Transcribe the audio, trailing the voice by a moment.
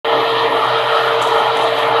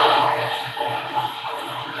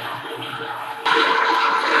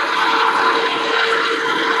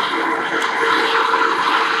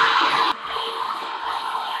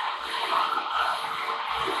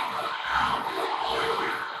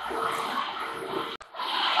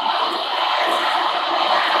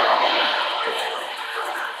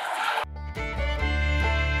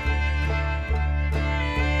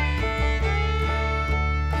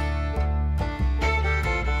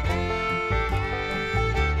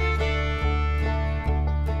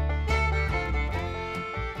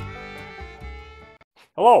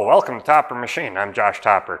Hello, welcome to Topper Machine. I'm Josh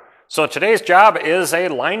Topper. So today's job is a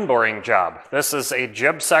line boring job. This is a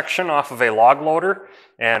jib section off of a log loader,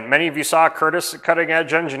 and many of you saw Kurtis at Cutting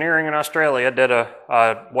Edge Engineering in Australia did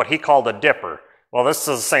what he called a dipper. Well, this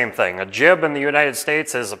is the same thing. A jib in the United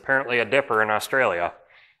States is apparently a dipper in Australia.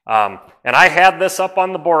 And I had this up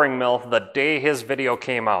on the boring mill the day his video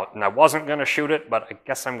came out, and I wasn't going to shoot it, but I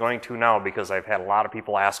guess I'm going to now because I've had a lot of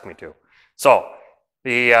people ask me to. So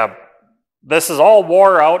this is all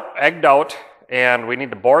wore out, egged out, and we need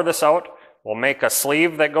to bore this out. We'll make a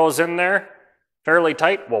sleeve that goes in there fairly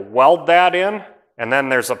tight. We'll weld that in, and then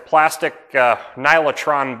there's a plastic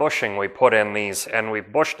nylotron bushing we put in these, and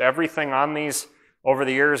we've bushed everything on these over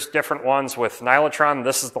the years, different ones with nylotron.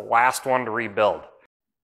 This is the last one to rebuild.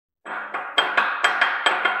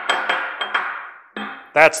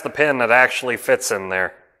 That's the pin that actually fits in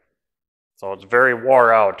there. So it's very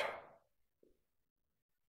wore out.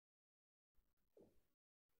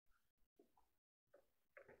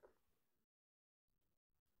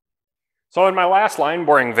 So in my last line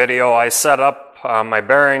boring video, I set up my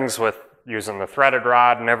bearings with using the threaded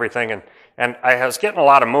rod and everything, and I was getting a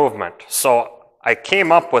lot of movement. So I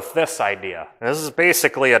came up with this idea. This is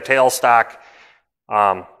basically a tailstock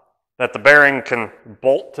that the bearing can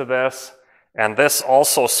bolt to this, and this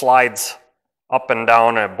also slides up and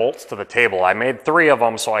down and bolts to the table. I made 3 of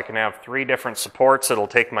them so I can have 3 different supports. It'll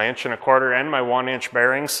take my 1 1/4 and my 1-inch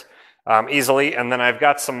bearings easily, and then I've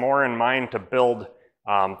got some more in mind to build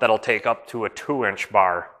that'll take up to a 2-inch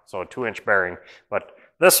bar, so a 2-inch bearing. But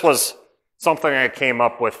this was something I came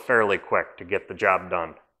up with fairly quick to get the job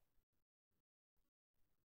done.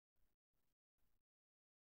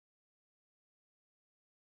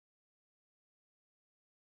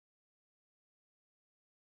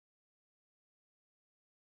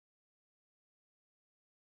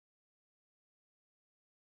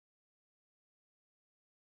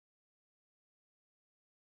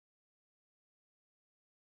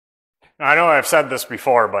 Now, I know I've said this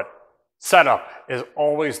before, but setup is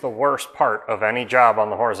always the worst part of any job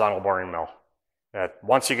on the horizontal boring mill.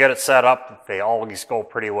 Once you get it set up, they always go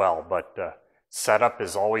pretty well, but setup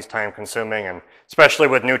is always time consuming, and especially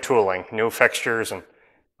with new tooling, new fixtures,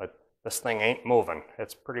 but this thing ain't moving.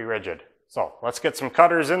 It's pretty rigid. So let's get some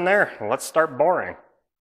cutters in there and let's start boring.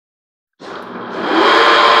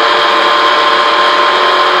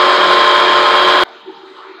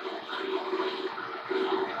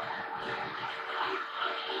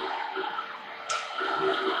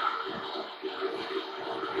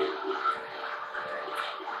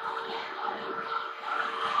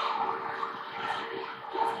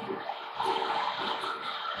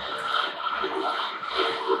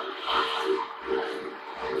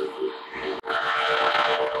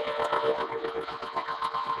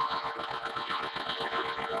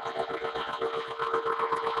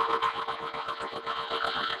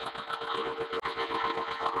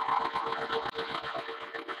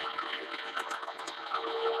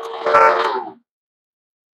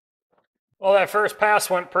 Well, that first pass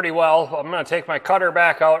went pretty well. I'm going to take my cutter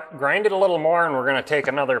back out, grind it a little more, and we're going to take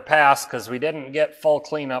another pass because we didn't get full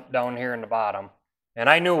cleanup down here in the bottom. And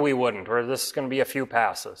I knew we wouldn't, or this is going to be a few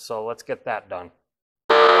passes, so let's get that done.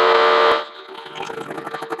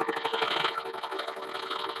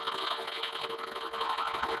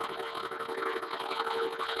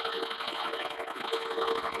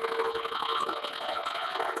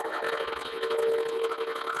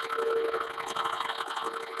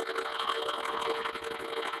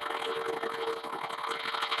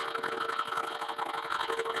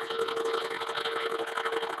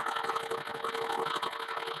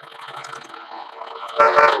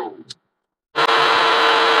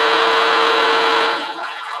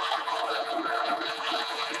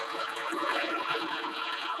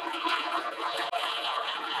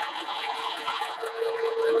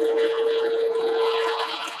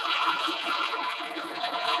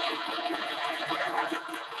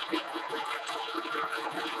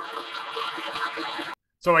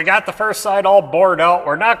 So we got the first side all bored out.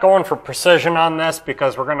 We're not going for precision on this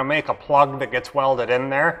because we're going to make a plug that gets welded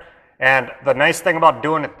in there. And the nice thing about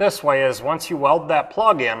doing it this way is once you weld that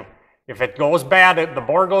plug in, if it goes bad, the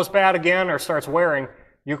bore goes bad again or starts wearing,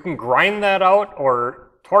 you can grind that out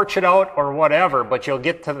or torch it out or whatever, but you'll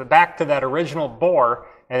get to back to that original bore,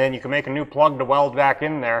 and then you can make a new plug to weld back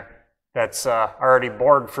in there. that's already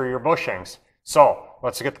bored for your bushings. So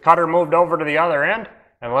let's get the cutter moved over to the other end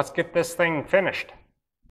and let's get this thing finished.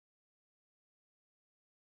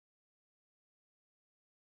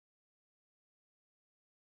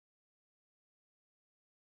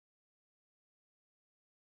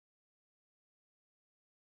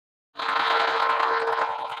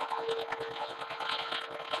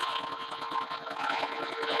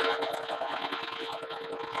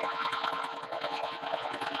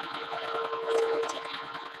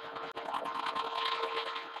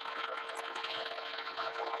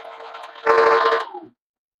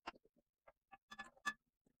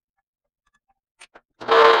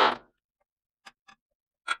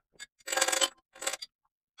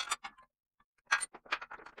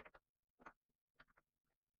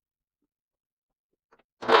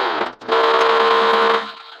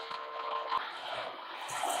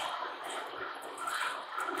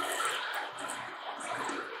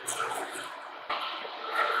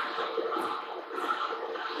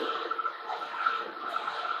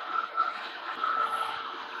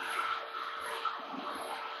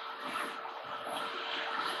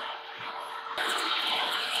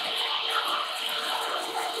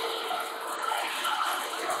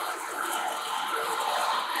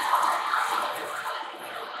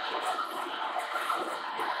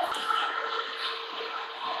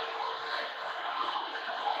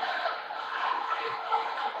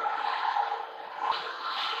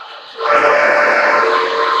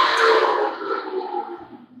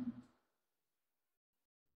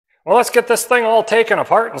 Well, let's get this thing all taken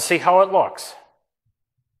apart and see how it looks.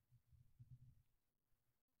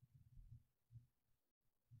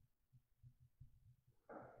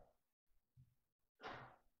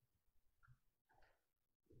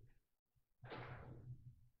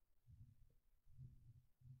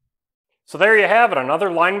 So there you have it, another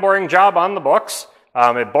line boring job on the books.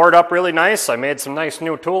 It bored up really nice. I made some nice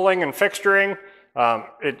new tooling and fixturing.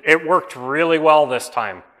 It worked really well this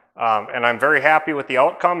time. And I'm very happy with the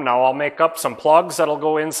outcome. Now I'll make up some plugs that'll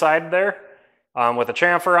go inside there with a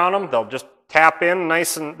chamfer on them. They'll just tap in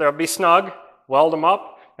nice and they'll be snug, weld them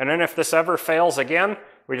up. And then if this ever fails again,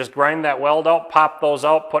 we just grind that weld out, pop those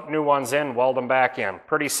out, put new ones in, weld them back in.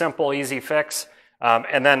 Pretty simple, easy fix.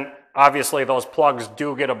 And then obviously those plugs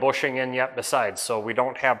do get a bushing in yet besides, so we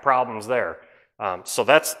don't have problems there. So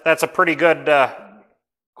that's a pretty good,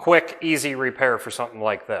 quick, easy repair for something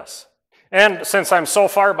like this. And since I'm so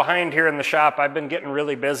far behind here in the shop, I've been getting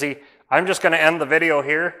really busy. I'm just going to end the video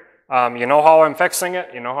here. You know how I'm fixing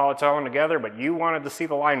it, you know how it's all together, but you wanted to see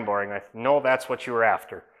the line boring. I know that's what you were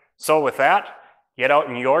after. So with that, get out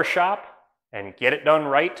in your shop and get it done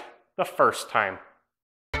right the first time.